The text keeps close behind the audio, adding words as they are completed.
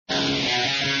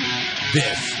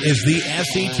This is the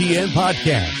SETN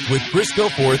Podcast with Chris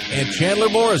Goforth and Chandler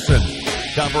Morrison,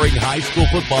 covering high school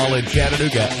football in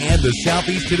Chattanooga and the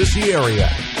Southeast Tennessee area.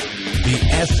 The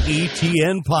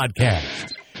SETN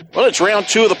Podcast. Well, it's round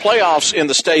 2 of the playoffs in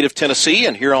the state of Tennessee,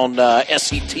 and here on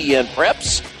SETN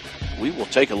Preps, we will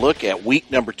take a look at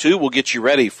week number 2. We'll get you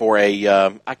ready for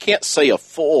I can't say a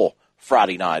full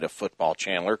Friday night of football,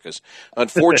 Chandler, because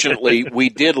unfortunately we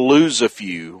did lose a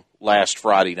few last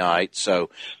Friday night, so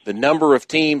the number of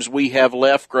teams we have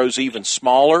left grows even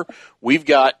smaller. We've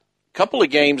got a couple of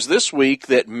games this week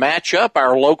that match up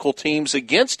our local teams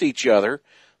against each other,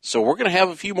 so we're going to have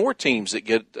a few more teams that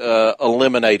get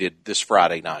eliminated this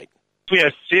Friday night. We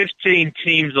have 15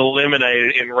 teams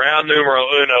eliminated in round numero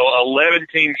uno. 11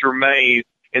 teams remain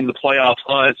in the playoff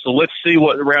hunt. So let's see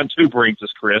what round 2 brings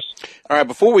us, Chris. All right,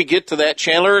 before we get to that,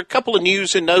 Chandler, a couple of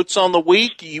news and notes on the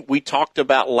week. We talked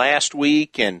about last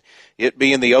week and it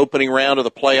being the opening round of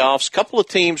the playoffs. A couple of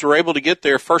teams were able to get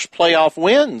their first playoff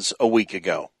wins a week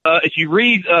ago. If you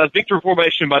read Victory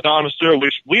Formation by Donovan Stewart,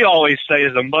 which we always say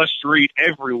is a must-read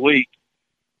every week,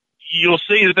 you'll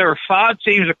see that there are 5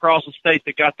 teams across the state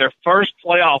that got their first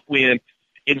playoff win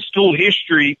in school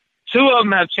history. 2 of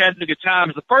them have Chattanooga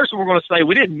Times. The first one we're going to say,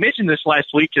 we didn't mention this last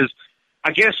week because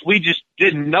I guess we just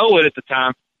didn't know it at the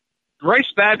time. Grace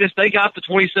Baptist, they got the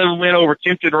 27 win over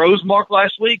Tempton Rosemark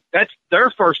last week. That's their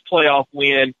first playoff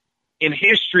win in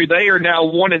history. They are now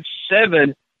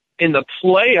 1-7 in the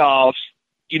playoffs.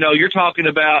 You know, you're talking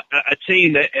about a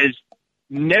team that has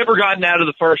never gotten out of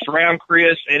the first round,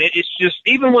 Chris. And it's just,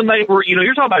 even when they were,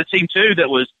 you're talking about a team too that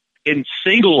was in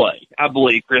single A, I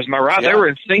believe, Chris. Am I right? Yeah. They were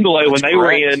in single A when they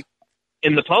were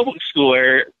in the public school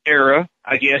era,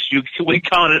 I guess we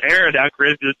call it an era now,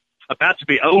 Chris. It's about to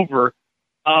be over.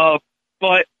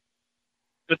 But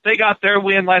they got their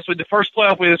win last week, the first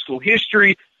playoff win in school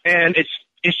history, and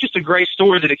it's just a great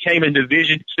story that it came in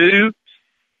Division II.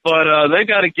 But they've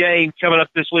got a game coming up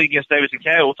this week against Davidson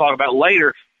County we'll talk about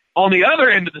later. On the other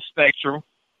end of the spectrum,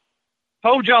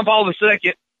 Pope John Paul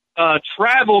II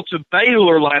traveled to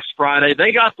Baylor last Friday.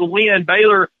 They got the win.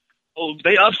 Baylor,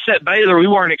 they upset Baylor. We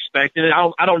weren't expecting it.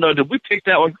 I don't know. Did we pick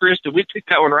that one, Chris? Did we pick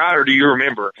that one right, or do you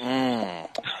remember?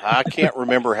 I can't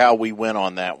remember how we went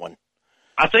on that one.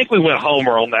 I think we went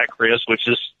homer on that, Chris, which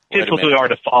is typically our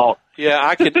default. Yeah,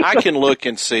 I can look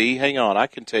and see. Hang on, I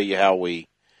can tell you how we.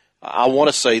 I want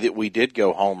to say that we did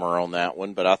go homer on that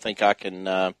one, but I think I can.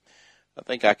 I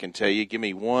think I can tell you. Give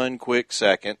me one quick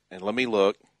second, and let me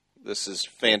look. This is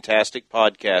fantastic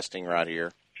podcasting right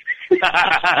here.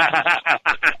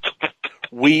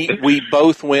 We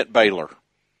both went Baylor.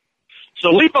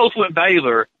 So we both went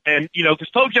Baylor, and, because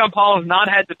Pope John Paul has not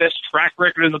had the best track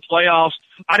record in the playoffs.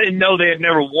 I didn't know they had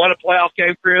never won a playoff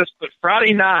game, Chris, but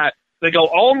Friday night they go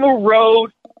on the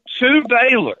road to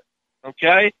Baylor,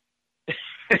 okay,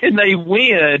 and they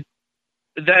win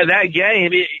that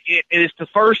game. It is the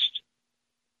first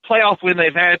playoff win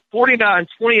they've had,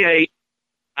 49-28.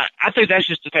 I think that's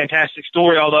just a fantastic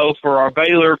story, although for our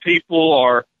Baylor people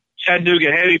or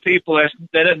Chattanooga heavy people, that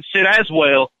doesn't sit as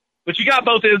well. But you got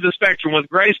both ends of the spectrum with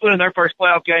Grace winning their first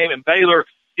playoff game and Baylor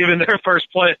giving the first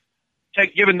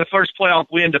playoff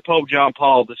win to Pope John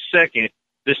Paul II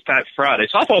this past Friday.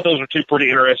 So I thought those were 2 pretty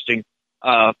interesting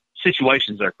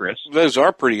situations there, Chris. Those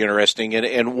are pretty interesting.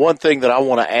 And one thing that I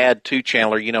want to add to,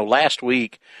 Chandler, last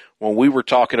week when we were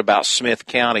talking about Smith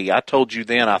County, I told you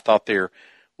then I thought there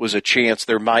was a chance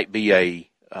there might be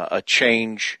a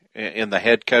change in the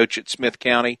head coach at Smith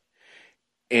County.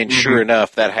 And sure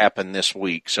enough, that happened this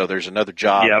week. So there's another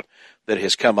job that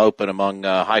has come open among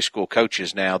high school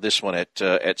coaches now, this one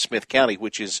at Smith County,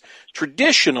 which is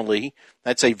traditionally,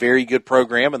 that's a very good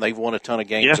program, and they've won a ton of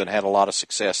games and had a lot of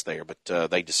success there. But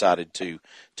they decided to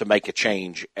make a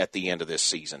change at the end of this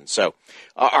season. So,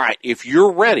 all right, if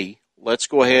you're ready, let's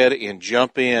go ahead and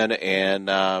jump in, and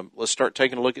let's start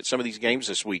taking a look at some of these games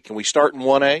this week. Can we start in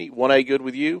 1A? 1A good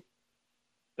with you?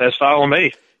 That's fine with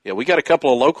me. Yeah, we got a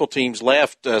couple of local teams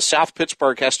left. South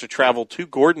Pittsburgh has to travel to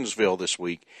Gordonsville this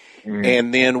week.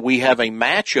 And then we have a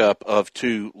matchup of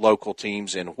 2 local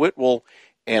teams in Whitwell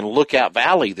and Lookout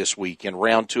Valley this week in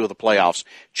round 2 of the playoffs.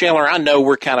 Chandler, I know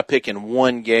we're kind of picking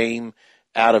one game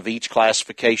out of each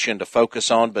classification to focus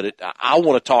on, but I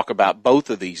want to talk about both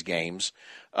of these games.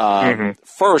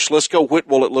 First, let's go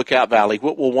Whitwell at Lookout Valley.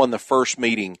 Whitwell won the first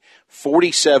meeting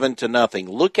 47-0.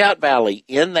 Lookout Valley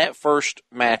in that first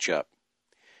matchup,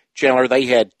 Chandler, they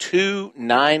had 2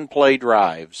 9-play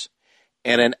drives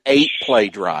and an 8-play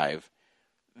drive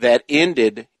that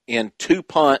ended in 2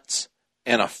 punts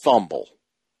and a fumble.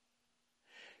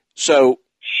 So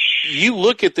you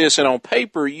look at this, and on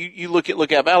paper, you look at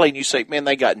Lookout Valley and you say, man,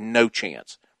 they got no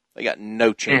chance. They got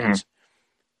no chance.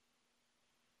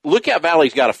 Lookout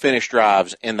Valley's got to finish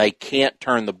drives, and they can't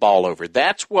turn the ball over.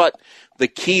 That's what the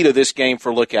key to this game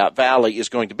for Lookout Valley is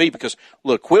going to be because,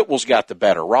 look, Whitwell's got the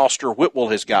better roster. Whitwell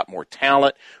has got more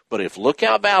talent. But if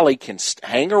Lookout Valley can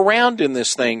hang around in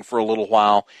this thing for a little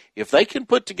while, if they can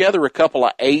put together a couple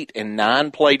of 8 and 9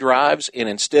 play drives, and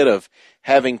instead of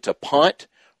having to punt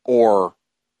or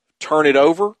turn it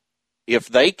over, if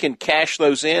they can cash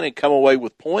those in and come away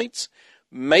with points,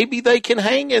 maybe they can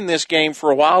hang in this game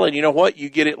for a while, and you know what? You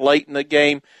get it late in the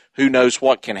game, who knows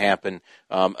what can happen,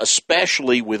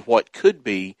 especially with what could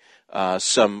be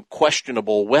some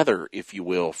questionable weather, if you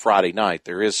will, Friday night.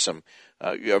 There is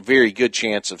a very good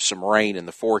chance of some rain in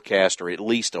the forecast, or at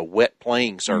least a wet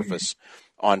playing surface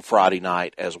on Friday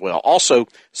night as well. Also,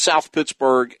 South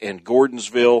Pittsburg and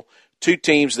Gordonsville, two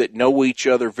teams that know each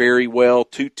other very well,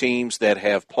 two teams that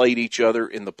have played each other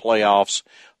in the playoffs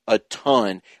a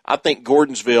ton. I think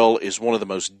Gordonsville is one of the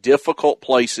most difficult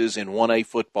places in 1A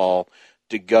football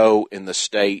to go in the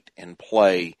state and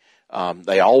play.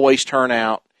 They always turn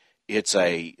out. It's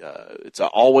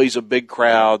always a big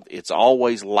crowd. It's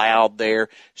always loud there.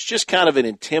 It's just kind of an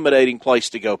intimidating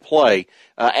place to go play,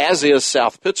 as is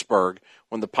South Pittsburg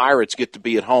when the Pirates get to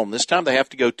be at home. This time they have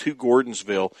to go to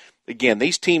Gordonsville. Again,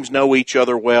 these teams know each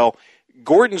other well.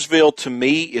 Gordonsville, to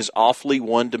me, is awfully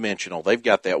one-dimensional. They've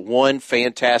got that one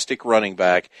fantastic running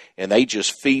back, and they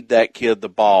just feed that kid the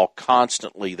ball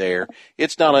constantly there.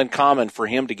 It's not uncommon for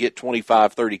him to get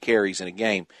 25, 30 carries in a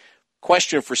game.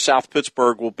 Question for South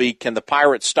Pittsburg will be, can the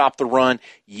Pirates stop the run?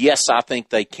 Yes, I think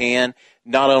they can.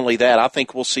 Not only that, I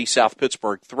think we'll see South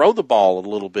Pittsburg throw the ball a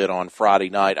little bit on Friday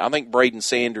night. I think Braden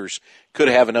Sanders could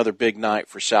have another big night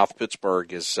for South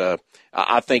Pittsburg.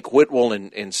 I think Whitwell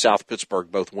and South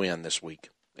Pittsburg both win this week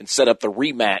and set up the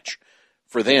rematch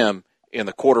for them in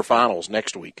the quarterfinals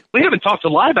next week. We haven't talked a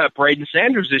lot about Braden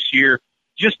Sanders this year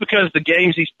just because the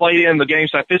games he's played in, the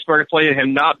games South Pittsburgh have played in, have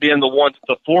not been the ones at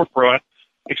the forefront,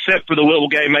 except for the Whitwell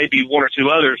game, maybe one or two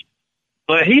others.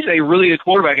 But he's a really good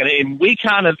quarterback, and we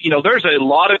kind of, there's a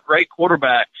lot of great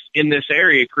quarterbacks in this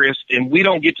area, Chris, and we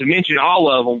don't get to mention all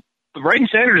of them. But Braden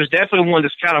Sanders is definitely one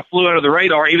that's kind of flew under the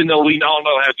radar, even though we all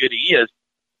know how good he is.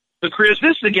 But, Chris,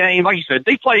 this is a game, like you said,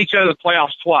 they play each other in the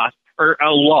playoffs twice, or a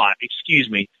lot, excuse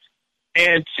me.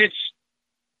 And since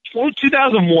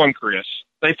 2001, Chris,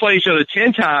 they played each other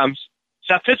 10 times.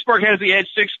 South Pittsburgh has the edge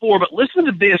 6-4, but listen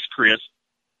to this, Chris.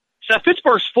 South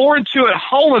Pittsburgh's 4-2 at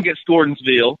home against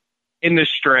Gordonsville in this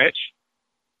stretch.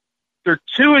 They're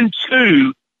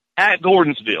 2-2 at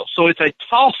Gordonsville. So it's a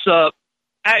toss-up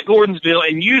at Gordonsville,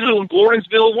 and usually when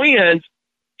Gordonsville wins,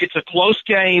 it's a close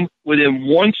game within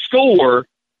one score.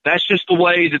 That's just the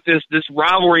way that this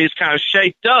rivalry is kind of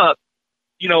shaped up.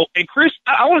 And Chris,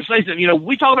 I want to say something.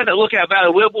 We talk about that Lookout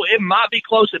Valley Whitwell. It might be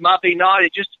close, it might be not.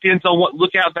 It just depends on what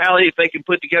Lookout Valley, if they can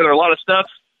put together a lot of stuff.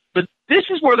 But this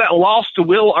is where that loss to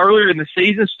Will earlier in the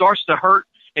season starts to hurt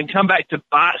and come back to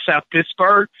bite South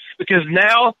Pittsburgh, because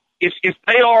now if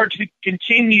they are to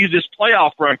continue this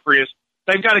playoff run, Chris,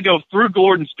 they've got to go through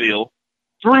Gordonsville,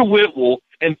 through Whitwell,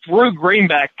 and through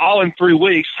Greenback all in 3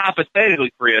 weeks,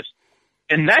 hypothetically, Chris.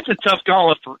 And that's a tough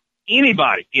gauntlet for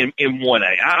anybody in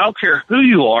 1A. I don't care who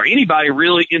you are, anybody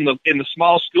really in the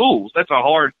small schools. That's a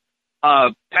hard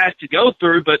path to go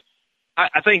through, but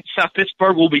I think South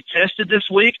Pittsburgh will be tested this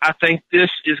week. I think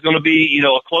this is going to be,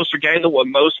 a closer game than what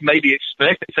most maybe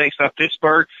expect. They think South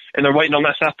Pittsburgh, and they're waiting on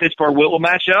that South Pittsburgh-Whitwell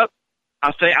matchup.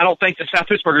 I don't think that South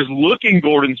Pittsburgh is looking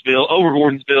over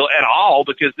Gordonsville at all,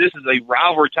 because this is a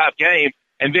rivalry-type game,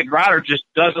 and Vic Ryder just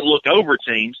doesn't look over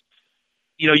teams.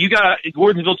 You got a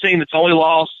Gordonsville team that's only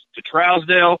lost to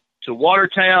Trousdale, to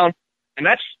Watertown, and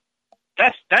that's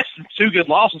two good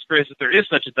losses, Chris, if there is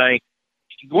such a thing.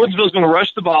 Gordonsville's going to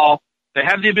rush the ball. They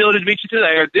have the ability to beat you to the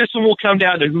air. This one will come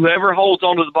down to whoever holds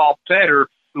onto the ball better,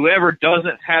 whoever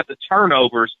doesn't have the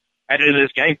turnovers at the end of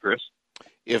this game, Chris.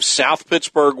 If South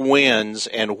Pittsburgh wins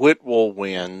and Whitwell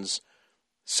wins,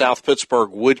 South Pittsburgh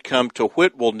would come to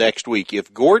Whitwell next week.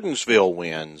 If Gordonsville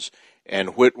wins and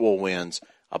Whitwell wins,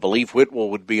 I believe Whitwell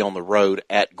would be on the road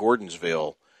at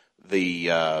Gordonsville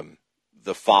the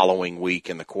following week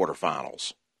in the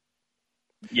quarterfinals.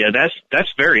 Yeah,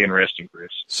 that's very interesting,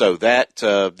 Chris. So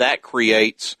that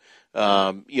creates,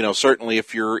 certainly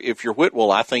if you're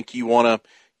Whitwell, I think you want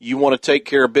to take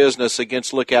care of business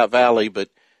against Lookout Valley, but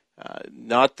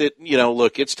not that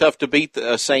look, it's tough to beat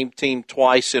the same team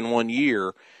twice in 1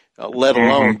 year, let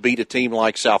alone beat a team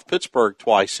like South Pittsburgh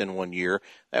twice in 1 year.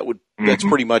 That's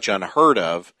pretty much unheard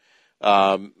of.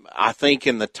 I think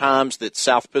in the times that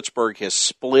South Pittsburgh has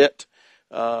split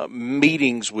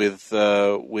meetings with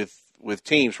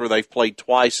teams where they've played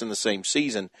twice in the same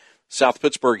season, South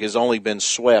Pittsburgh has only been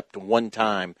swept one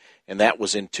time, and that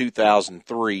was in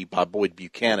 2003 by Boyd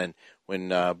Buchanan when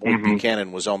Boyd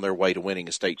Buchanan was on their way to winning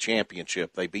a state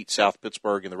championship. They beat South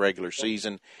Pittsburgh in the regular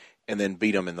season and then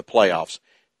beat them in the playoffs.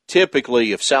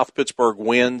 Typically, if South Pittsburgh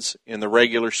wins in the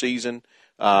regular season,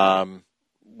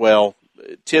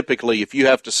 typically if you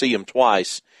have to see them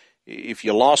twice, if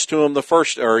you lost to them the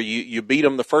first or you beat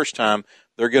them the first time,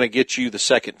 they're going to get you the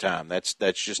second time. That's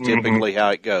just typically how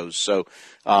it goes. So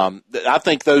I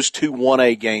think those two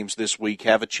 1A games this week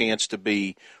have a chance to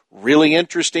be really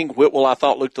interesting. Whitwell, I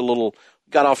thought,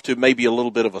 got off to maybe a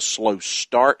little bit of a slow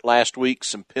start last week.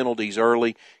 Some penalties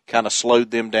early kind of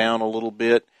slowed them down a little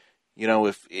bit. You know,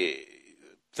 if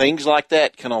things like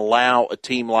that can allow a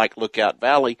team like Lookout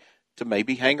Valley to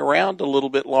maybe hang around a little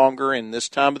bit longer. And this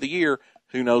time of the year,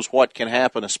 who knows what can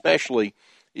happen, especially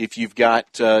if you've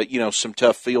got, some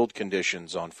tough field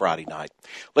conditions on Friday night.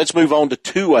 Let's move on to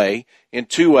 2A. In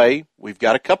 2A, we've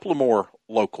got a couple of more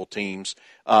local teams.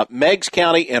 Meigs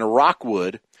County and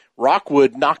Rockwood.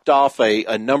 Rockwood knocked off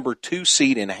a number 2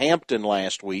 seed in Hampton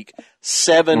last week,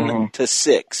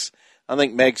 7-6. I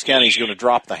think Meigs County is going to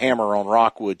drop the hammer on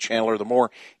Rockwood, Chandler. The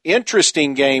more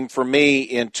interesting game for me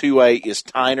in 2A is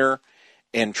Tyner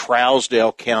and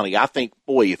Trousdale County. I think,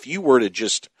 boy, if you were to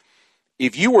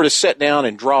sit down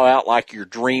and draw out like your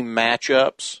dream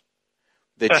matchups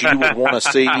that you would want to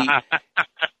see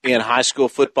in high school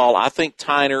football, I think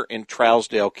Tyner and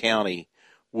Trousdale County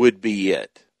would be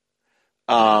it.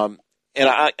 And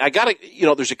I got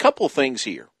to, there's a couple of things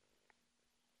here.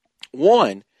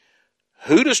 One,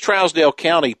 who does Trousdale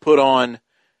County put on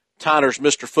Tyner's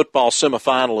Mr. Football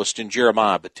semifinalist in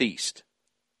Jeremiah Batiste?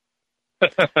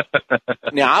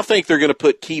 Now, I think they're going to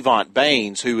put Kevont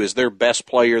Baines, who is their best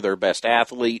player, their best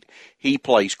athlete. He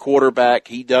plays quarterback.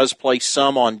 He does play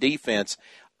some on defense.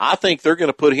 I think they're going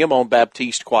to put him on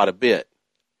Baptiste quite a bit.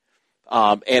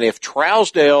 And if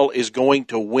Trousdale is going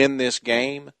to win this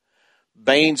game,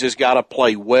 Baines has got to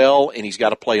play well, and he's got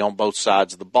to play on both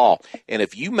sides of the ball. And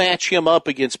if you match him up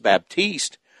against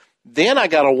Baptiste, then I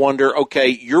got to wonder, okay,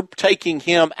 you're taking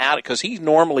him out because he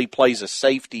normally plays a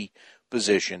safety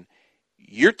position.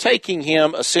 You're taking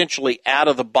him essentially out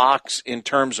of the box in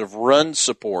terms of run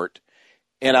support,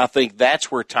 and I think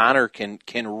that's where Tyner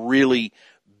can really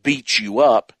beat you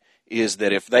up, is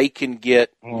that if they can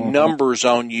get numbers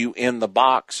on you in the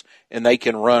box and they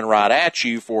can run right at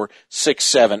you for 6,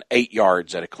 7, 8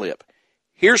 yards at a clip.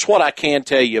 Here's what I can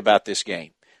tell you about this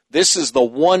game. This is the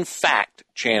one fact,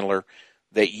 Chandler,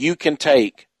 that you can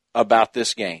take about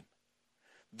this game.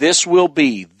 This will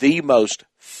be the most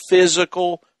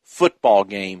physical football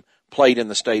game played in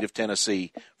the state of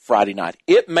Tennessee Friday night.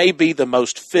 It may be the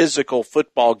most physical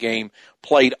football game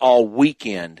played all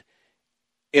weekend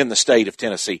in the state of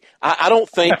Tennessee. I don't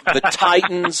think the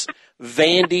Titans,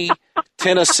 Vandy,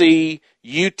 Tennessee,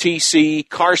 UTC,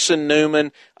 Carson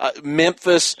Newman,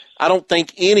 Memphis, I don't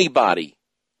think anybody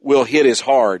will hit as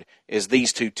hard as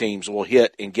these two teams will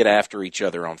hit and get after each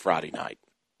other on Friday night.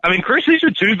 I mean, Chris, these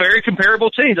are two very comparable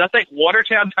teams. I think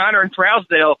Watertown, Tyner, and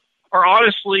Trousdale are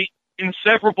honestly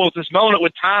inseparable at this moment,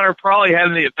 with Tyner probably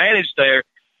having the advantage there.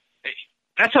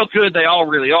 That's how good they all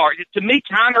really are. To me,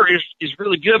 Tyner is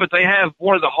really good, but they have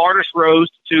one of the hardest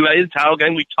roads to a title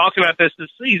game. We talked about this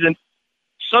season.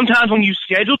 Sometimes when you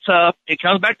schedule tough, it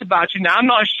comes back to bite you. Now, I'm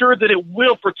not sure that it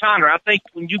will for Tyner. I think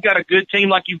when you've got a good team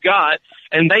like you've got,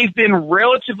 and they've been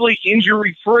relatively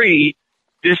injury-free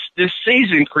this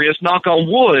season, Chris, knock on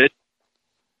wood,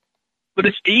 but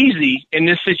it's easy in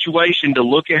this situation to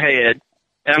look ahead.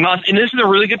 And this is a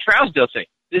really good Trousdale team.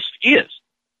 This is.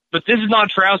 But this is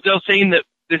not a Trousdale team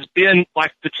that's been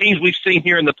like the teams we've seen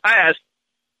here in the past.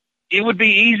 It would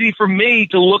be easy for me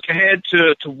to look ahead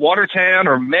to Watertown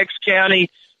or Meigs County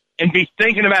and be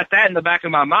thinking about that in the back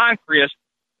of my mind, Chris.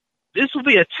 This will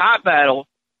be a tight battle.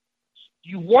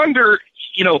 You wonder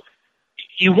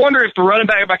if the running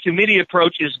back by committee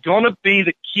approach is going to be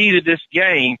the key to this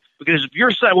game, because if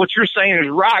you're saying what you're saying is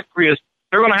right, Chris,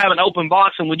 they're going to have an open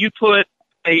box, and when you put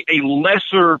a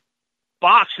lesser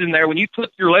box in there, when you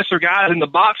put your lesser guys in the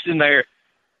box in there,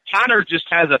 Tyner just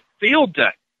has a field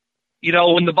day. You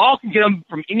know, when the ball can come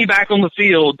from any back on the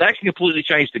field, that can completely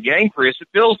change the game, Chris. It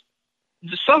feels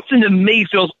something to me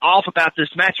feels off about this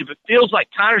matchup. It feels like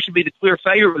Tyner should be the clear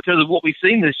favorite because of what we've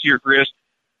seen this year, Chris.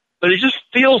 But it just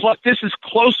feels like this is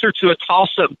closer to a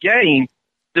toss-up game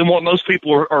than what most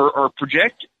people are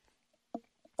projecting.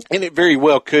 And it very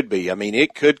well could be. I mean,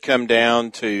 it could come down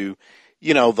to,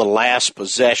 the last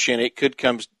possession. It could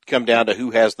come down to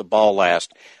who has the ball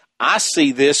last. I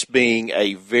see this being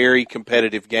a very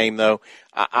competitive game, though.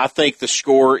 I think the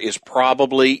score is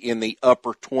probably in the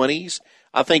upper 20s.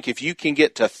 I think if you can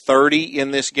get to 30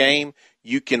 in this game,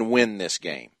 you can win this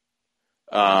game.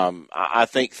 I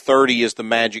think 30 is the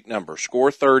magic number.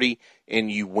 Score 30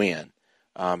 and you win.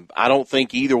 I don't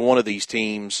think either one of these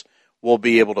teams will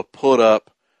be able to put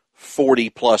up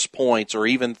 40-plus points or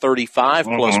even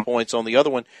 35-plus points on the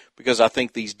other one because I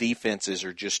think these defenses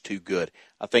are just too good.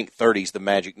 I think 30 is the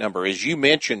magic number. As you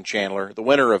mentioned, Chandler, the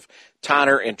winner of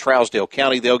Tyner and Trousdale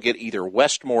County, they'll get either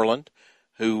Westmoreland,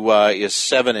 who is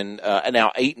 7 and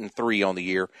now 8-3 on the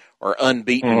year, or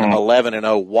unbeaten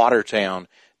 11-0 Watertown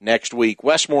next week.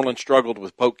 Westmoreland struggled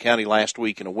with Polk County last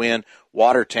week in a win.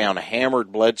 Watertown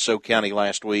hammered Bledsoe County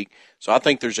last week. So I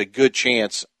think there's a good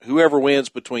chance whoever wins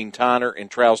between Tyner and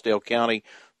Trousdale County,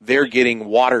 they're getting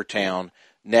Watertown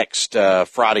next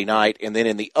Friday night. And then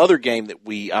in the other game that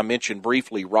I mentioned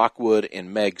briefly, Rockwood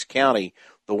and Meigs County,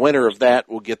 the winner of that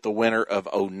will get the winner of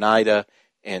Oneida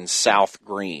and South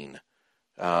Green.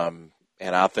 And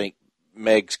I think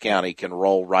Meigs County can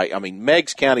roll right. I mean,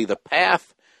 Meigs County, the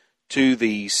path to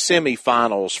the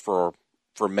semifinals for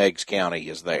Meigs County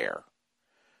is there.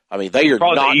 I mean, they are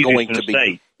not going to be.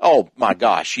 State. Oh my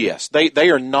gosh, yes, they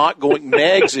are not going.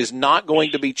 Meigs is not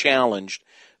going to be challenged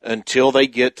until they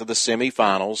get to the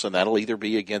semifinals, and that'll either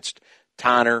be against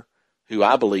Tyner, who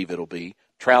I believe it'll be,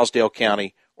 Trousdale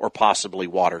County, or possibly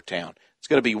Watertown. It's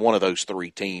going to be one of those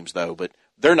three teams, though, but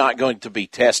they're not going to be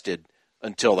tested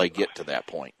until they get to that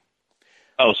point.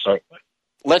 Oh, sorry.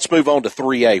 Let's move on to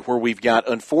 3A, where we've got,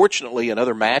 unfortunately,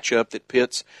 another matchup that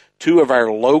pits two of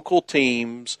our local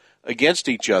teams against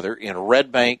each other in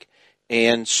Red Bank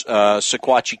and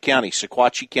Sequatchie County.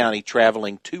 Sequatchie County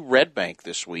traveling to Red Bank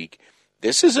this week.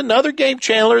 This is another game,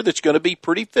 Chandler, that's going to be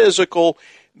pretty physical.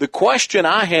 The question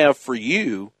I have for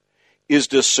you is,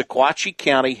 does Sequatchie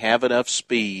County have enough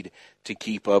speed to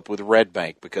keep up with Red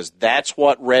Bank? Because that's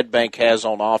what Red Bank has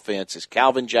on offense, is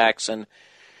Calvin Jackson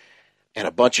and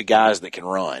a bunch of guys that can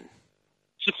run.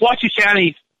 Sequatchie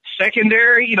County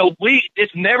secondary,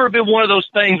 it's never been one of those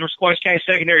things where Sequatchie County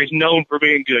secondary is known for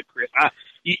being good, Chris.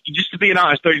 Just to be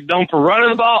honest, they're known for running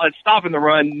the ball and stopping the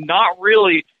run, not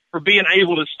really for being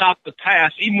able to stop the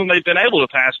pass, even when they've been able to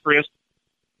pass, Chris.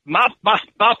 My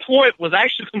point was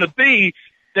actually going to be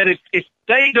that if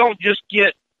they don't just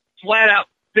get flat out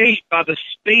beat by the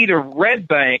speed of Red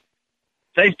Bank,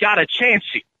 they've got a chance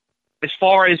here as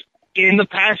far as in the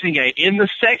passing game, in the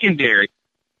secondary.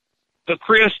 But,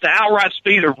 Chris, the outright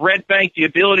speed of Red Bank, the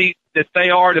ability that they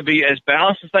are to be as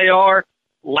balanced as they are,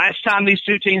 last time these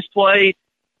two teams played,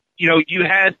 you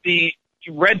had the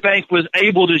Red Bank was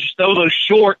able to just throw those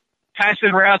short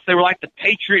passing routes. They were like the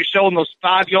Patriots showing those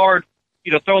 5-yard,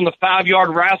 throwing the 5-yard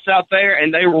routes out there,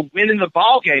 and they were winning the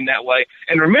ball game that way.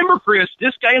 And remember, Chris,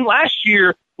 this game last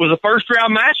year was a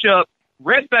first-round matchup.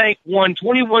 Red Bank won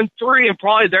 21-3 and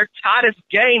probably their tightest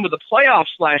game of the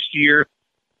playoffs last year.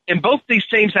 And both these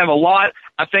teams have a lot.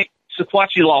 I think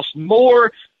Sequatchie lost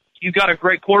more. You've got a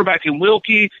great quarterback in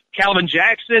Wilkie, Calvin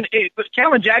Jackson. But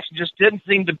Calvin Jackson just didn't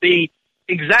seem to be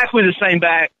exactly the same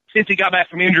back since he got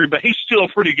back from injury. But he's still a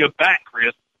pretty good back,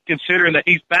 Chris, considering that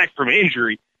he's back from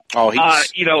injury. Oh,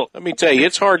 let me tell you,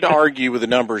 it's hard to argue with the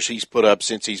numbers he's put up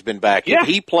since he's been back. Yeah. If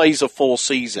he plays a full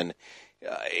season,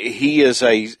 he is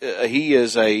a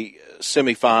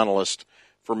semifinalist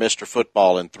for Mr.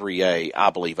 Football in 3A, I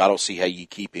believe. I don't see how you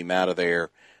keep him out of there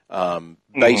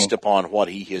based upon what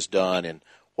he has done and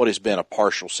what has been a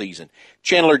partial season.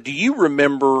 Chandler, do you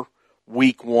remember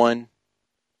week 1?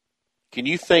 Can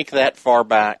you think that far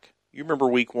back? You remember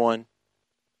week 1?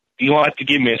 You'll have to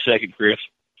give me a second, Chris.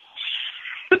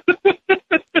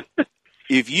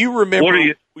 If you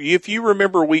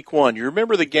remember week 1, you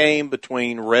remember the game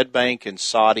between Red Bank and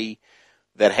Soddy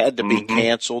that had to be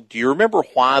canceled. Do you remember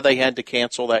why they had to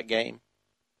cancel that game?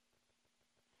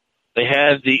 They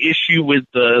had the issue with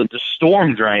the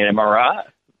storm drain, am I right?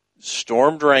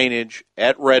 Storm drainage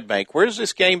at Red Bank. Where is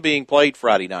this game being played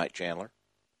Friday night, Chandler?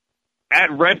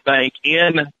 At Red Bank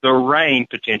in the rain,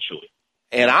 potentially.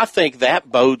 And I think that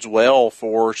bodes well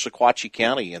for Sequatchie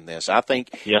County in this. I think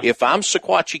if I'm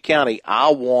Sequatchie County,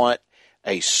 I want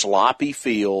a sloppy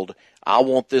field. I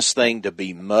want this thing to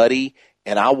be muddy,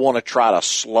 and I want to try to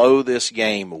slow this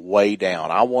game way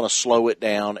down. I want to slow it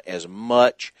down as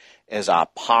much as I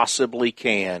possibly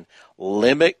can,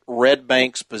 limit Red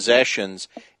Bank's possessions,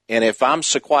 and if I'm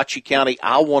Sequatchie County,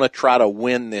 I want to try to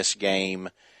win this game,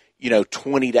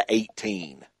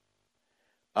 20-18.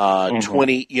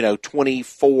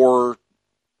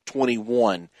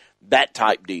 24-21, that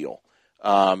type deal.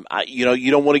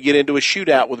 You don't want to get into a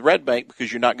shootout with Red Bank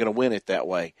because you're not going to win it that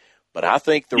way. But I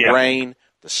think the rain,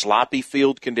 the sloppy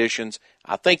field conditions,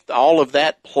 I think all of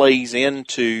that plays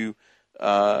into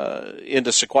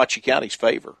Sequatchie County's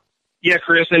favor. Yeah,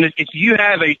 Chris, and if you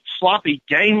have a sloppy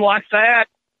game like that,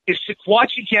 if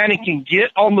Sequatchie County can get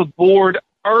on the board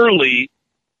early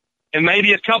and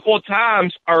maybe a couple of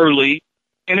times early,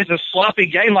 and it's a sloppy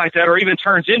game like that or even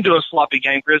turns into a sloppy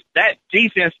game, Chris, that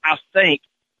defense, I think,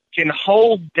 can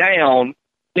hold down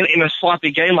in a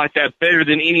sloppy game like that better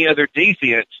than any other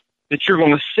defense that you're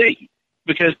going to see,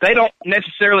 because they don't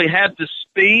necessarily have the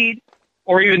speed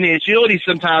or even the agility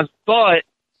sometimes, but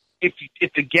if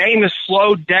the game is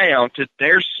slowed down to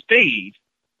their speed,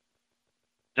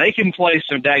 they can play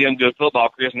some daggone good football,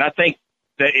 Chris. And I think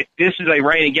that if this is a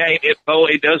rainy game,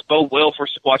 it does bode well for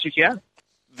Sequatchie County.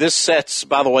 This sets,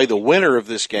 by the way, the winner of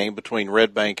this game between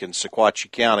Red Bank and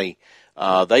Sequatchie County.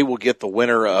 They will get the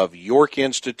winner of York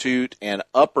Institute and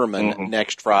Upperman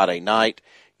next Friday night.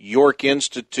 York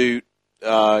Institute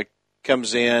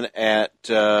comes in at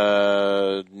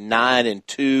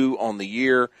 9-2 on the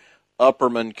year.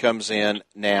 Upperman comes in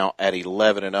now at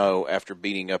 11-0 after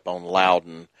beating up on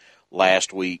Loudon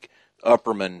last week.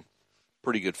 Upperman,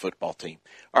 pretty good football team.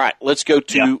 All right, let's go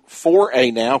to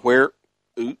 4A now, where,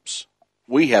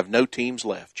 we have no teams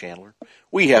left, Chandler.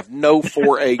 We have no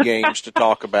 4A games to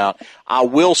talk about. I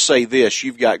will say this.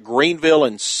 You've got Greenville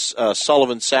and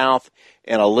Sullivan South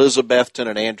and Elizabethton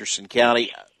and Anderson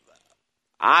County.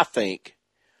 I think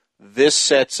this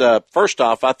sets up, first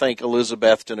off, I think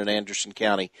Elizabethton and Anderson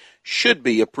County should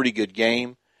be a pretty good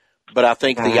game, but I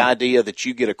think the idea that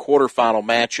you get a quarterfinal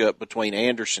matchup between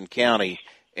Anderson County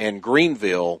and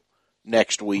Greenville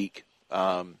next week,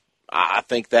 I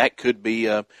think that could be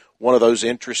one of those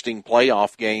interesting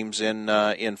playoff games in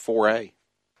 4A.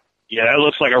 Yeah, that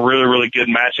looks like a really, really good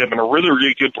matchup and a really,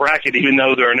 really good bracket, even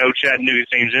though there are no Chattanooga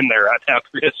teams in there right now,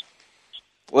 Chris.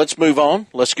 Let's move on.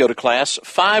 Let's go to Class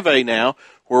 5A now,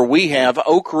 where we have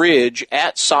Oak Ridge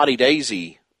at Soddy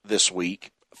Daisy this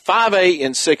week. 5A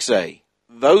and 6A,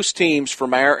 those teams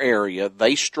from our area,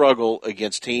 they struggle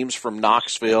against teams from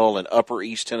Knoxville and Upper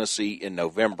East Tennessee in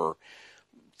November.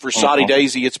 For Soddy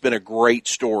Daisy, it's been a great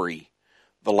story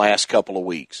the last couple of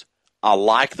weeks. I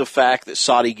like the fact that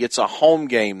Soddy gets a home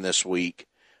game this week,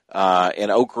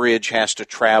 and Oak Ridge has to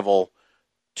travel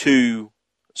to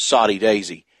Soddy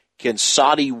Daisy. Can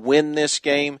Soddy win this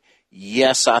game?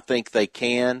 Yes, I think they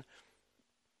can,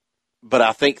 but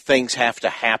I think things have to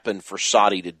happen for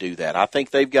Soddy to do that. I think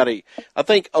I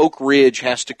think Oak Ridge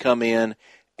has to come in,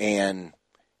 and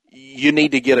you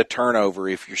need to get a turnover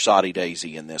if you're Soddy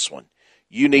Daisy in this one.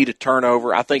 You need a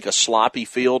turnover. I think a sloppy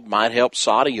field might help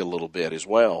Soddy a little bit as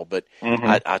well, but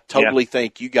I totally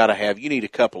think you need a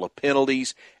couple of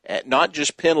penalties, not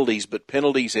just penalties, but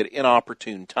penalties at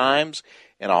inopportune times.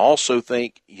 And I also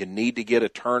think you need to get a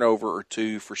turnover or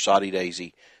two for Soddy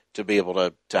Daisy to be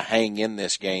able to hang in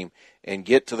this game and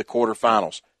get to the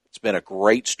quarterfinals. It's been a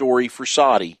great story for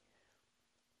Soddy.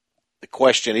 The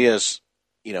question is,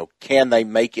 can they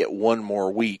make it one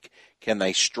more week? Can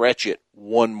they stretch it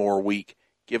one more week,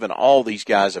 given all these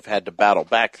guys have had to battle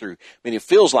back through? I mean, it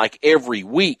feels like every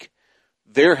week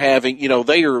they're having,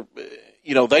 they are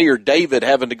David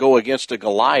having to go against a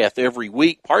Goliath every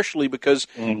week, partially because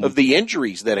of the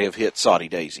injuries that have hit Soddy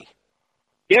Daisy.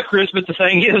 Yeah, Chris, but the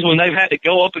thing is, when they've had to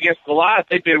go up against Goliath,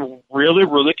 they've been really,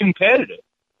 really competitive.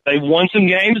 They've won some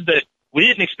games that we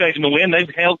didn't expect them to win. They've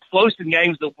held close in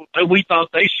games that we thought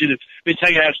they should have been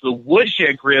taken out to the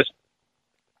woodshed, Chris.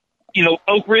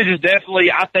 Oak Ridge is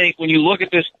definitely, I think, when you look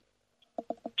at this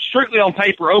strictly on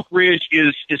paper, Oak Ridge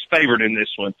is favored in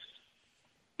this one.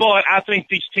 But I think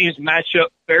these teams match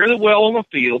up fairly well on the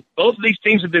field. Both of these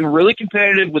teams have been really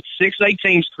competitive with 6A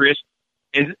teams, Chris.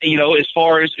 And, as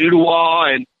far as Ottawa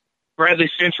and Bradley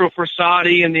Central for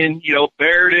Soddy, and then,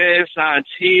 Meredith, Science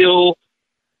Hill,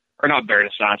 or not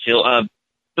Meredith, Science Hill.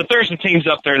 But there's some teams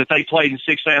up there that they played in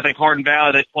 6A. I think Hardin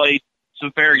Valley, they played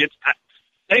some Farragut's.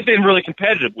 They've been really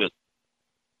competitive with.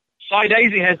 Soddy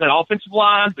Daisy has that offensive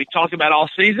line we talked about all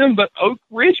season, but Oak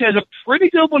Ridge has a pretty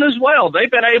good one as well.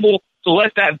 They've been able to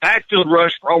let that backfield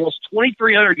rush for almost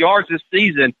 2,300 yards this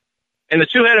season. And the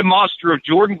two-headed monster of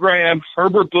Jordan Graham,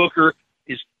 Herbert Booker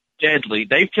is deadly.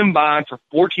 They've combined for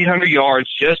 1,400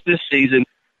 yards just this season.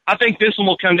 I think this one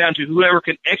will come down to whoever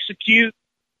can execute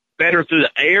better through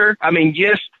the air. I mean,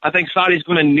 yes, I think Soddy's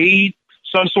going to need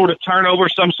some sort of turnover,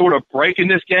 some sort of break in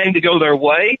this game to go their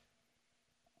way.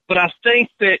 But I think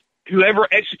that whoever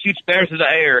executes better through the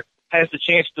air has the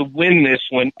chance to win this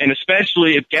one, and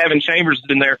especially if Gavin Chambers is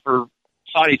in there for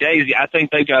Soddy Daisy, I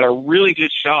think they've got a really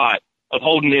good shot of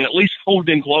at least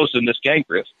holding in close in this game,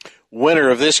 Chris. Winner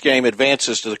of this game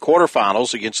advances to the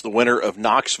quarterfinals against the winner of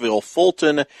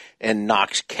Knoxville-Fulton and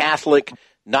Knox Catholic.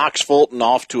 Knox Fulton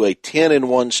off to a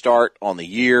 10-1 start on the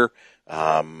year.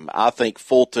 I think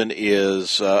Fulton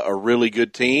is a really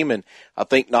good team, and I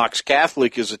think Knox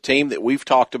Catholic is a team that we've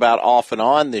talked about off and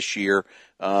on this year.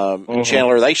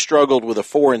 Chandler, they struggled with a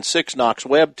 4-6 Knox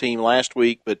Webb team last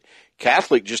week, but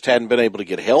Catholic just hadn't been able to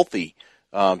get healthy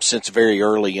since very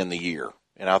early in the year,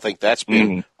 and I think that's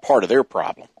been part of their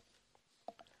problem.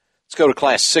 Let's go to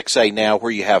Class 6A now,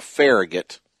 where you have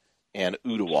Farragut and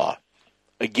Ooltewah.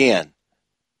 Again,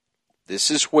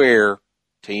 this is where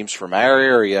teams from our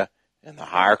area and the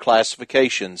higher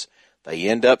classifications, they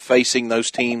end up facing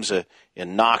those teams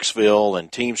in Knoxville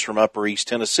and teams from Upper East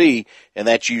Tennessee, and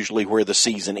that's usually where the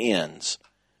season ends.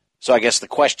 So I guess the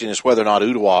question is whether or not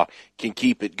Ooltewah can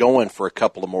keep it going for a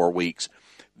couple of more weeks.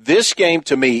 This game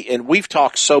to me, and we've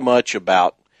talked so much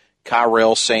about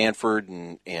Kyrell Sanford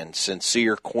and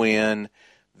Sincere Quinn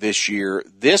this year.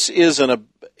 This isn't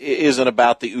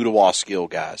about the Ooltewah skill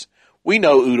guys. We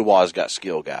know Ooltewah's got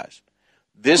skill guys.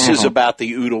 This is about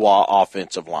the Ooltewah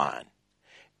offensive line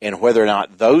and whether or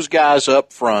not those guys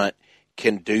up front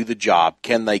can do the job.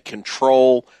 Can they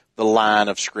control the line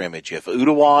of scrimmage? If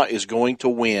Ooltewah is going to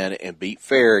win and beat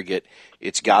Farragut,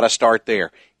 it's got to start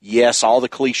there. Yes, all the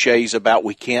cliches about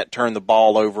we can't turn the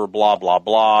ball over, blah, blah,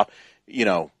 blah,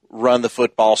 run the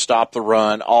football, stop the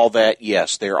run, all that,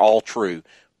 yes, they're all true.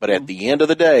 But at the end of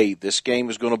the day, this game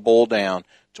is going to boil down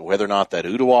to whether or not that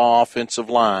Ooltewah offensive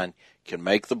line can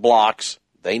make the blocks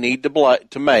they need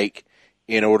to make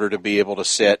in order to be able to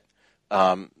set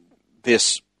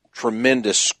this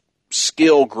tremendous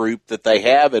skill group that they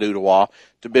have at Ooltewah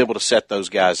to be able to set those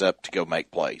guys up to go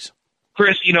make plays.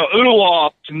 Chris,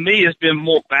 Ooltewah, to me, has been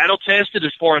more battle-tested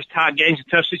as far as tight games and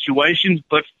tough situations,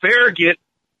 but Farragut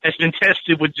has been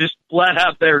tested with just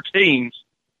flat-out better teams.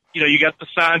 You got the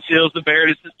Science Hills, the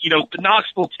Barretts, the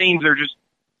Knoxville teams are just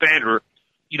better,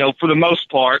 for the most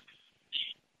part.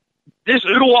 This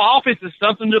Ooltewah offense is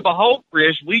something to behold,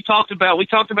 Chris. We talked about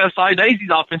Cy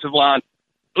Daisy's offensive line.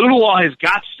 Ooltewah has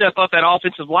got to step up that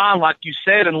offensive line, like you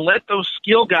said, and let those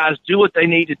skill guys do what they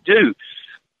need to do.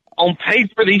 On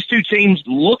paper, these two teams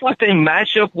look like they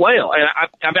match up well. And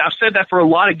I've said that for a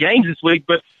lot of games this week,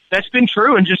 but that's been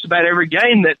true in just about every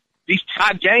game, that these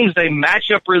tight games, they match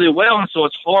up really well, and so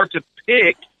it's hard to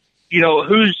pick,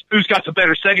 who's got the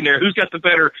better secondary, who's got the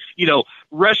better,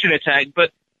 rushing attack.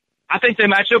 But I think they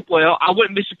match up well. I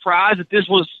wouldn't be surprised if this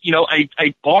was,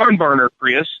 a barn burner,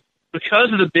 Chris,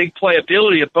 because of the big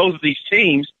playability of both of these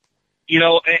teams,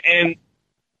 I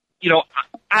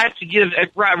have to give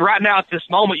right now at this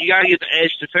moment, you got to give the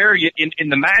edge to Farragut in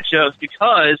the matchups,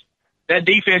 because that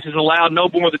defense has allowed no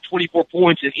more than 24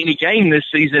 points in any game this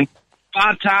season.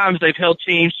 5 times they've held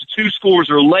teams to 2 scores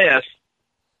or less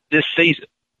this season.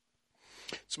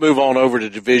 Let's move on over to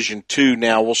Division II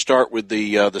now. We'll start with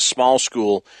the small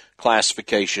school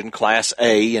classification, Class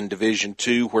A in Division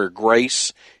II, where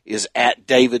Grace is at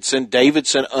Davidson.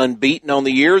 Davidson unbeaten on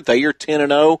the year. They are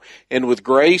 10-0, and with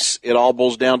Grace, it all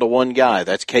boils down to one guy.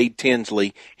 That's Cade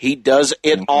Tinsley. He does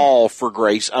it all for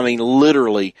Grace. I mean,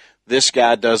 literally, this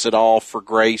guy does it all for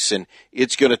Grace, and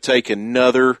it's going to take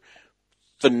another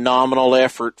phenomenal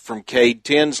effort from Cade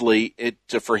Tinsley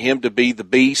for him to be the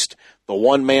beast, the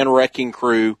one-man wrecking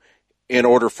crew, in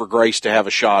order for Grace to have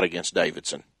a shot against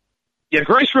Davidson. Yeah,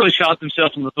 Grace really shot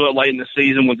themselves in the foot late in the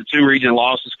season with the 2 region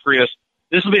losses, Chris.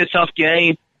 This will be a tough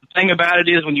game. The thing about it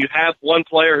is when you have one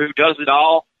player who does it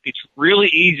all, it's really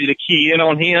easy to key in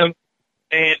on him.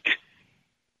 And,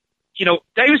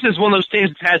 Davidson is one of those teams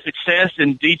that had success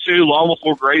in D2 long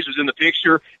before Grace was in the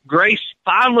picture. Grace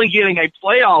finally getting a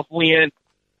playoff win.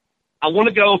 I want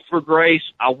to go for Grace.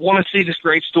 I want to see this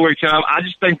great story come. I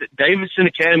just think that Davidson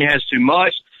Academy has too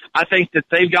much. I think that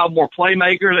they've got more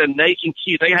playmakers, and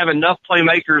they have enough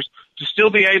playmakers to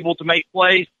still be able to make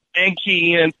plays and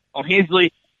key in on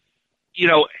Hensley.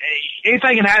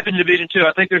 Anything can happen in Division II.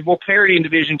 I think there's more parity in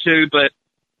Division II, but,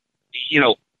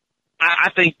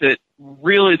 I think that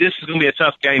really this is going to be a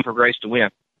tough game for Grace to win.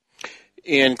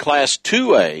 In Class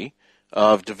 2A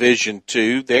of Division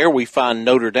II, there we find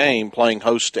Notre Dame playing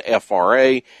host to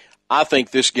FRA. I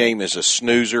think this game is a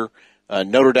snoozer.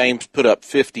 Notre Dame's put up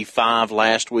 55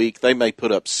 last week. They may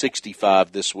put up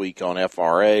 65 this week on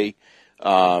FRA.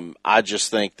 I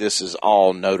just think this is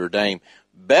all Notre Dame.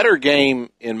 Better game,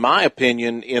 in my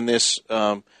opinion, in this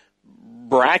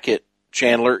bracket,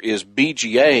 Chandler, is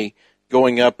BGA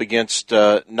going up against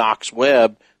Knox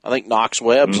Webb. I think Knox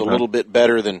Webb's a little bit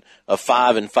better than a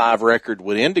 5-5 record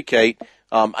would indicate.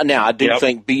 Now, I do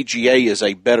think BGA is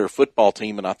a better football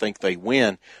team, and I think they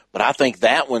win. But I think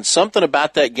that one, something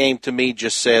about that game to me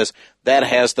just says that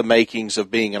has the makings of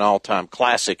being an all-time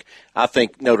classic. I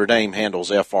think Notre Dame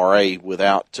handles FRA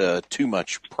without too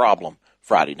much problem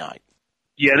Friday night.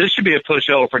 Yeah, this should be a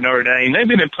pushover for Notre Dame. They've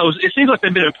been in it seems like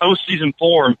they've been in postseason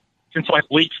form since like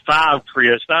week 5,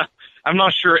 Chris. I'm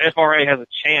not sure FRA has a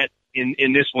chance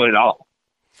in this one at all.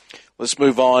 Let's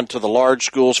move on to the large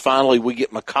schools. Finally, we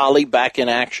get McCallie back in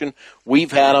action.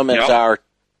 We've had them as our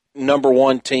number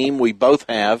one team. We both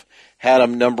have had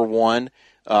them number one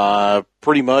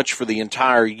pretty much for the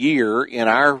entire year in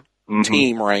our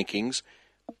team rankings.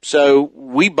 So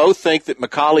we both think that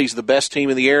McCallie's the best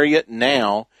team in the area.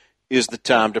 Now is the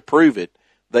time to prove it.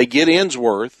 They get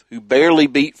Ensworth, who barely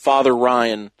beat Father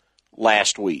Ryan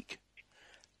last week.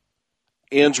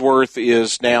 Ensworth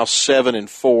is now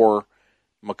 7-4.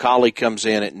 McCallie comes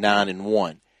in at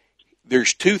 9-1.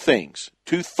 There's two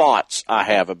thoughts I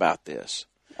have about this.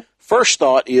 First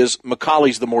thought is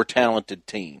McCallie's the more talented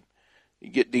team. You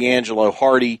get D'Angelo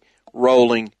Hardy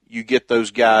rolling. You get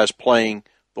those guys playing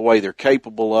the way they're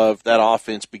capable of. That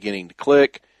offense beginning to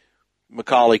click.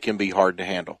 McCallie can be hard to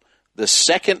handle. The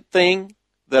second thing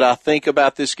that I think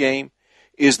about this game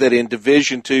is that in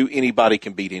Division II, anybody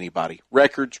can beat anybody.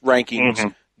 Records,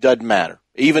 rankings, doesn't matter.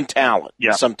 Even talent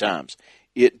sometimes.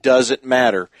 It doesn't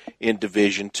matter in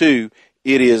Division II.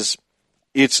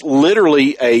 It's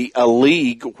literally a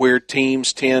league where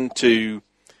teams tend to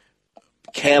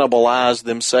cannibalize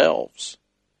themselves.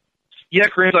 Yeah,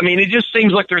 Chris. I mean, it just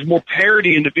seems like there's more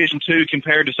parity in Division II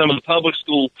compared to some of the public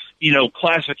school,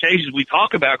 classifications we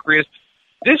talk about, Chris.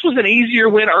 This was an easier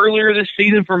win earlier this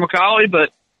season for McCallie,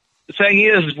 but the thing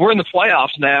is we're in the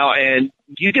playoffs now, and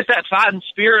you get that fighting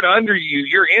spirit under you.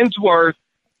 You're Ensworth.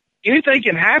 Anything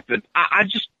can happen. I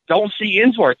just don't see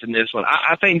Ensworth in this one.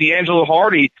 I think D'Angelo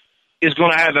Hardy is going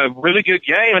to have a really good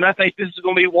game, and I think this is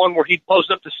going to be one where he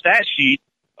blows up the stat sheet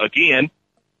again.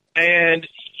 And,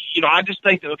 I just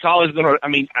think that McCallie is going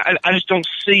to – I just don't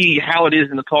see how it is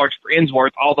in the cards for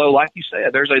Ensworth, although, like you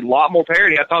said, there's a lot more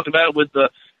parity. I talked about it with the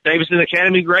Davidson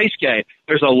Academy Grace game.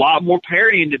 There's a lot more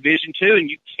parity in Division II, and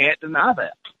you can't deny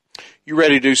that. You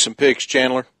ready to do some picks,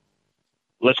 Chandler?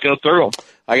 Let's go through them.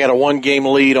 I got a 1-game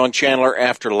lead on Chandler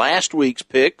after last week's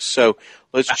picks, so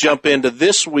let's jump into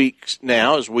this week's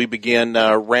now as we begin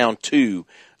round 2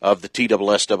 of the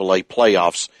TSSAA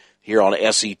playoffs here on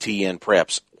SETN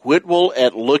Preps. Whitwell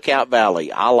at Lookout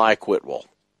Valley. I like Whitwell.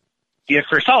 Yeah,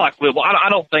 Chris, I like Whitwell. I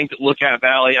don't think that Lookout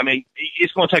Valley,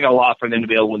 it's going to take a lot for them to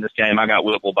be able to win this game. I got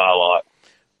Whitwell by a lot.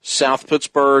 South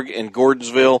Pittsburgh and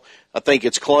Gordonsville. I think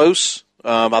it's close.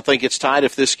 I think it's tight.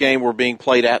 If this game were being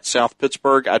played at South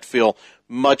Pittsburgh, I'd feel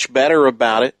much better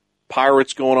about it.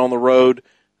 Pirates going on the road.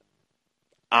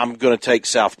 I'm going to take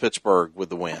South Pittsburgh with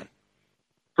the win.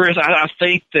 Chris, I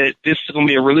think that this is going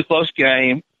to be a really close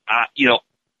game.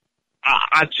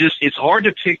 It's hard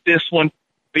to pick this one,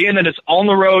 being that it's on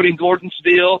the road in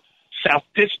Gordonsville. South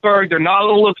Pittsburgh, they're not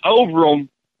going to look over them,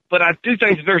 but I do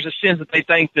think that there's a sense that they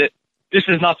think that this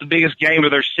is not the biggest game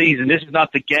of their season. This is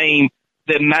not the game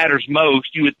that matters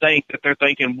most. You would think that they're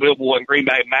thinking Whitwell and Green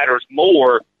Bay matters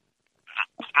more.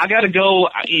 I got to go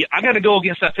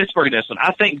against that Pittsburgh in this one.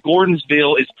 I think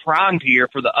Gordonsville is primed here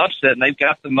for the upset, and they've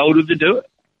got the motive to do it.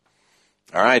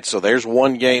 All right, so there's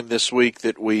one game this week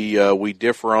that we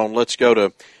differ on. Let's go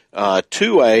to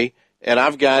 2A, and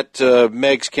I've got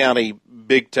Meigs County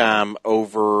big time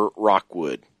over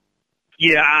Rockwood.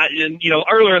 Yeah,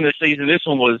 earlier in the season, this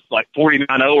one was like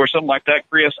 49-0 or something like that,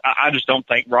 Chris. I just don't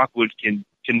think Rockwood can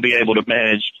be able to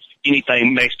manage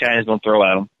anything Meigs County is going to throw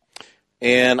at them.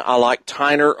 And I like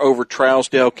Tyner over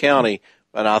Trousdale County,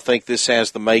 but I think this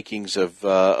has the makings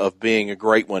of being a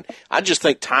great one. I just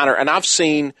think Tyner, and I've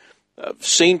seen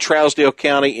Trousdale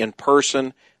County in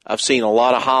person. I've seen a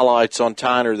lot of highlights on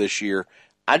Tyner this year.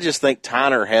 I just think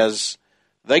Tyner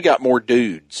they got more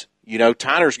dudes.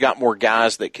 Tyner's got more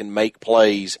guys that can make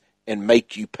plays and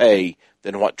make you pay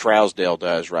than what Trousdale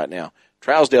does right now.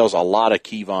 Trousdale's a lot of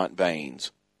Kevont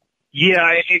Baines.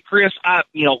 Yeah, Chris,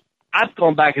 I've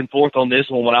gone back and forth on this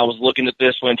one when I was looking at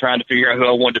this one, trying to figure out who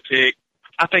I wanted to pick.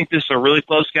 I think this is a really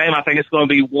close game. I think it's going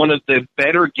to be one of the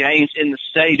better games in the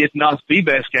state, if not the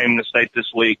best game in the state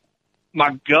this week.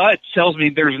 My gut tells me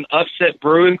there's an upset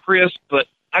brewing, Chris, but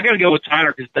I got to go with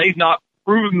Tyner because they've not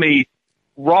proven me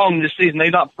wrong this season.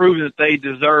 They've not proven that they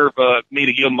deserve me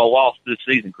to give them a loss this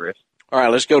season, Chris. All right,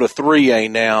 let's go to 3A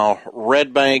now.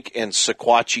 Red Bank and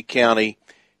Sequatchie County.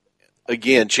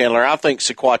 Again, Chandler, I think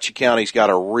Sequatchie County's got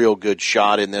a real good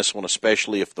shot in this one,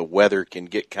 especially if the weather can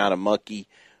get kind of mucky.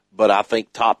 But I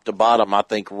think top to bottom, I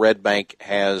think Red Bank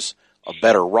has a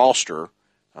better roster.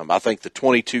 I think the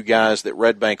 22 guys that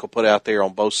Red Bank will put out there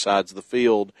on both sides of the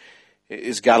field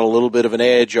has got a little bit of an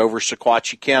edge over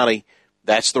Sequatchie County.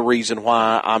 That's the reason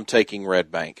why I'm taking Red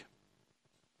Bank.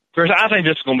 Chris, I think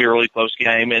this is going to be a really close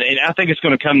game, and I think it's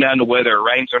going to come down to whether it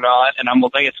rains or not, and I'm going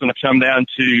to think it's going to come down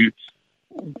to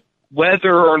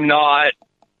whether or not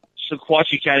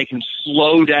Sequatchie County can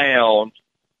slow down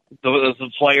the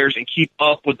players and keep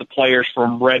up with the players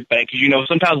from Red Bank. Because,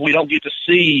 sometimes we don't get to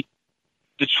see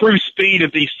the true speed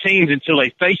of these teams until they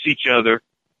face each other.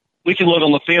 We can look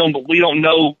on the film, but we don't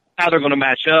know how they're going to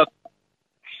match up.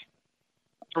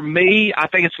 For me, I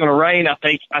think it's going to rain. I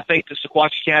think the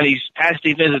Sequatchie County's pass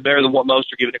defense is better than what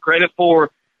most are giving it credit for.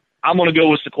 I'm going to go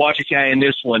with Sequatchie County in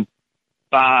this one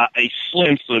by a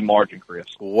slim margin, Chris.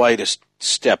 Way to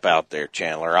step out there,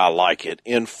 Chandler. I like it.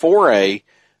 In 4A,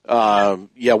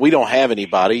 we don't have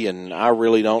anybody, and I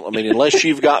really don't. I mean, unless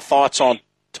you've got thoughts on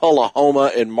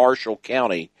Tullahoma and Marshall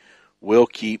County, we'll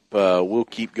keep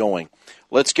going.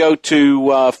 Let's go to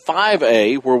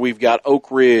 5A, where we've got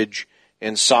Oak Ridge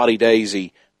and Soddy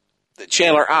Daisy.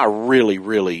 Chandler, I really,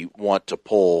 really want to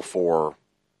pull for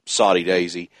Soddy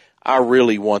Daisy. I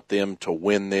really want them to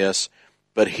win this,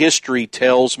 but history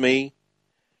tells me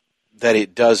that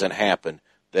it doesn't happen,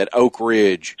 that Oak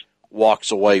Ridge walks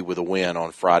away with a win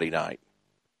on Friday night.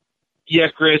 Yeah,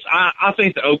 Chris, I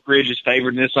think the Oak Ridge is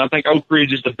favored in this. I think Oak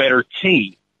Ridge is the better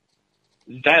team.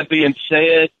 That being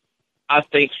said, I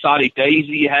think Soddy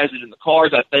Daisy has it in the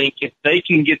cards. I think if they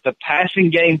can get the passing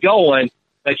game going,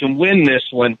 they can win this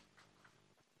one.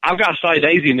 I've got Soddy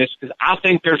Daisy in this because I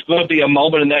think there's going to be a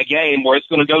moment in that game where it's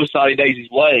going to go Soddy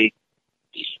Daisy's way.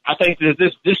 I think that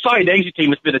this Soddy Daisy team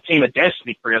has been a team of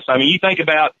destiny, Chris. I mean, you think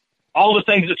about all the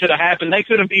things that could have happened. They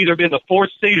could have either been the 4th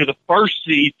seed or the 1st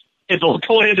seed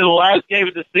going into the last game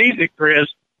of the season, Chris,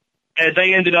 and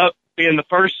they ended up being the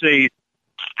 1st seed.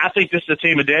 I think this is a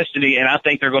team of destiny, and I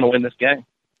think they're going to win this game.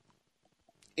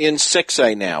 In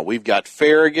 6A now, we've got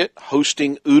Farragut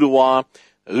hosting Ooltewah.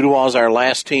 Ooltewah is our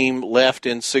last team left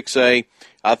in 6A.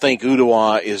 I think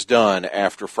Ooltewah is done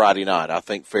after Friday night. I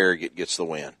think Farragut gets the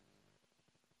win.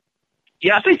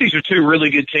 Yeah, I think these are two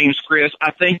really good teams, Chris.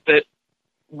 I think that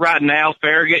right now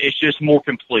Farragut is just more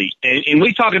complete. And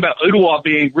we talk about Ooltewah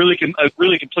being a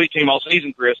really complete team all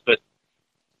season, Chris, but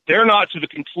they're not to the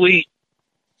complete,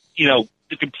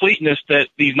 the completeness that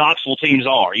these Knoxville teams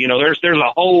are. There's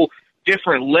a whole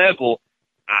different level.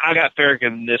 I got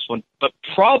Farragut in this one, but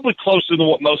probably closer than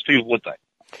what most people would think.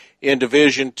 In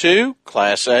Division II,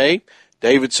 Class A,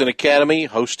 Davidson Academy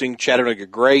hosting Chattanooga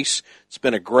Grace. It's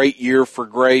been a great year for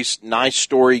Grace. Nice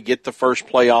story. Get the first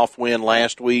playoff win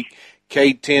last week.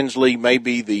 Cade Tinsley may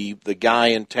be the guy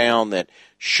in town that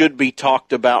should be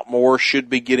talked about more, should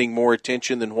be getting more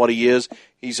attention than what he is.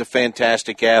 He's a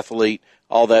fantastic athlete.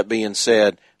 All that being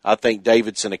said, I think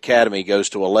Davidson Academy goes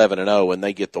to 11-0 and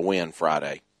they get the win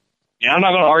Friday. Yeah, I'm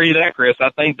not going to argue that, Chris. I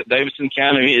think that Davidson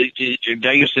Academy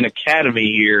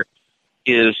here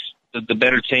is the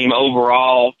better team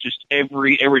overall. Just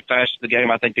every facet of the game,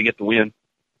 I think they get the win.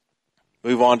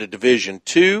 Move on to Division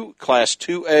II, Class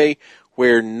 2A,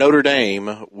 where Notre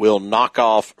Dame will knock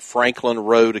off Franklin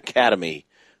Road Academy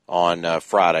on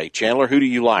Friday. Chandler, who do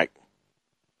you like?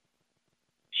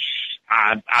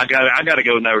 I got to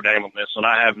go Notre Dame on this one.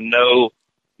 I have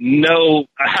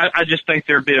I just think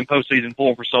they've been in postseason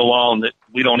form for so long that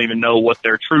we don't even know what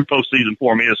their true postseason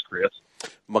form is, Chris.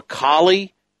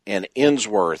 McCallie and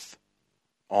Innsworth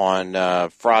on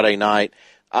Friday night.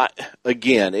 I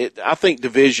think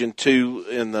Division II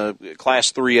in the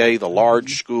Class 3A, the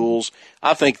large schools,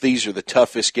 I think these are the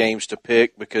toughest games to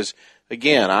pick because,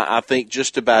 again, I think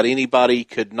just about anybody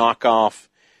could knock off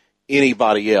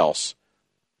anybody else.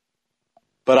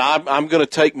 But I'm going to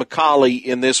take McCallie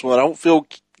in this one. I don't feel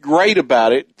great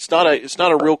about it. It's not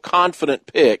a real confident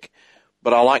pick,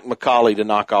 but I like McCallie to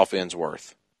knock off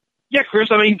Innsworth. Yeah, Chris,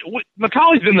 I mean,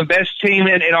 McCallie's been the best team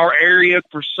in our area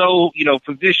for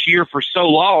this year for so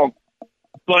long.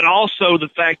 But also the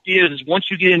fact is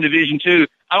once you get in Division II,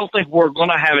 I don't think we're going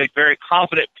to have a very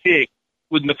confident pick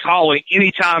with McCallie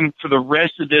anytime for the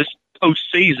rest of this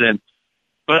postseason.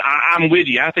 But I'm with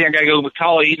you. I think I got to go with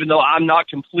McCallie, even though I'm not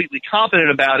completely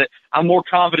confident about it. I'm more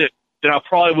confident than I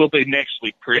probably will be next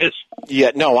week, Chris.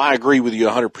 Yeah, no, I agree with you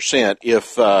 100%.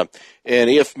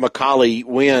 If McCallie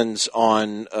wins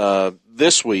on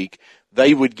this week,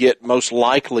 they would get most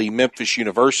likely Memphis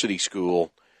University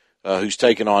School, who's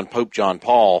taking on Pope John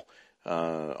Paul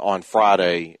on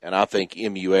Friday, and I think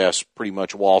MUS pretty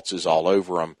much waltzes all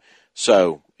over them.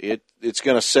 So it's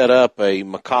going to set up a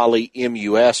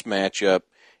McCallie-MUS matchup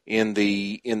in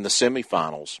the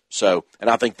semifinals. So, and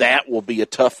I think that will be a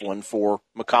tough one for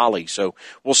McCallie. So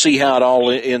we'll see how it all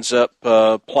ends up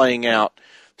playing out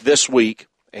this week,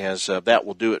 as that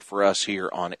will do it for us here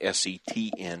on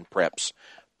SETN Preps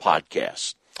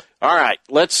Podcast. All right,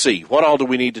 let's see. What all do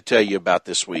we need to tell you about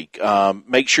this week?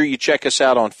 Make sure you check us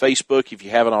out on Facebook if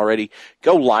you haven't already.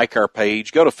 Go like our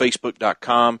page. Go to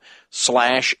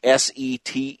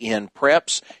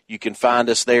facebook.com/SETNpreps. You can find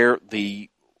us there. The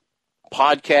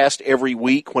podcast every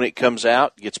week when it comes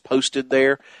out gets posted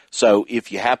there. So if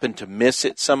you happen to miss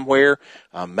it somewhere,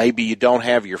 maybe you don't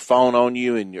have your phone on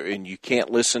you and you can't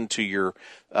listen to your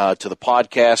to the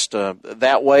podcast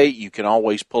that way, you can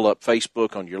always pull up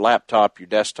Facebook on your laptop, your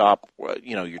desktop,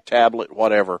 your tablet,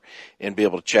 whatever, and be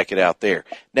able to check it out there.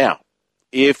 Now,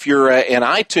 if you're an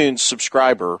iTunes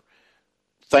subscriber,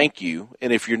 thank you.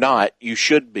 And if you're not, you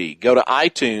should be. Go to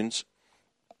iTunes,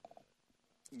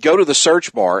 go to the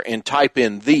search bar and type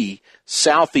in the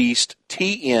Southeast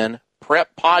TN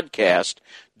Prep Podcast.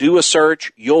 Do a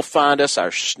search. You'll find us. Our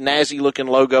snazzy-looking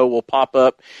logo will pop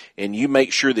up, and you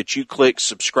make sure that you click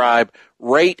subscribe,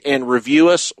 rate, and review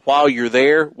us while you're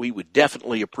there. We would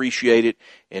definitely appreciate it,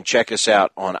 and check us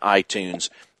out on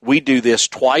iTunes. We do this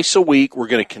twice a week. We're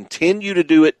going to continue to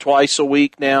do it twice a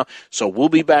week now, so we'll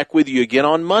be back with you again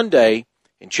on Monday.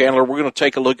 And Chandler, we're going to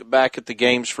take a look back at the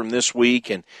games from this week,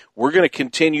 and we're going to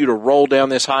continue to roll down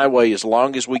this highway as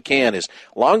long as we can. As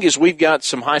long as we've got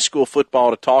some high school football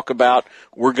to talk about,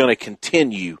 we're going to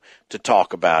continue to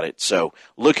talk about it. So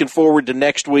looking forward to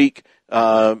next week.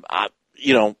 You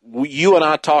and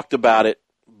I talked about it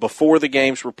before the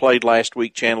games were played last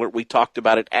week, Chandler. We talked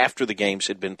about it after the games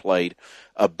had been played,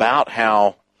 about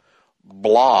how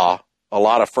blah a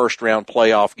lot of first-round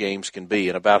playoff games can be,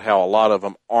 and about how a lot of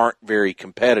them aren't very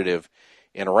competitive.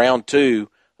 In round two,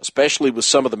 especially with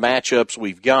some of the matchups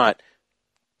we've got,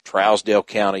 Trousdale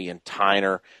County and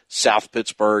Tyner, South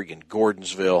Pittsburgh and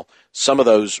Gordonsville, some of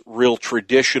those real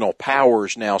traditional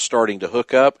powers now starting to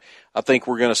hook up, I think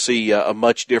we're going to see a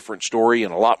much different story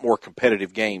and a lot more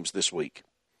competitive games this week.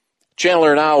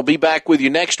 Chandler and I will be back with you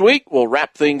next week. We'll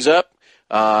wrap things up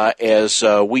as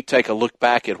we take a look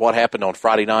back at what happened on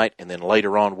Friday night, and then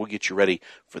later on we'll get you ready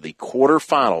for the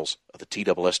quarterfinals of the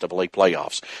TSSAA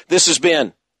playoffs. This has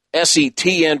been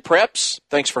SETN Preps.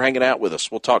 Thanks for hanging out with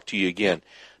us. We'll talk to you again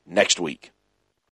next week.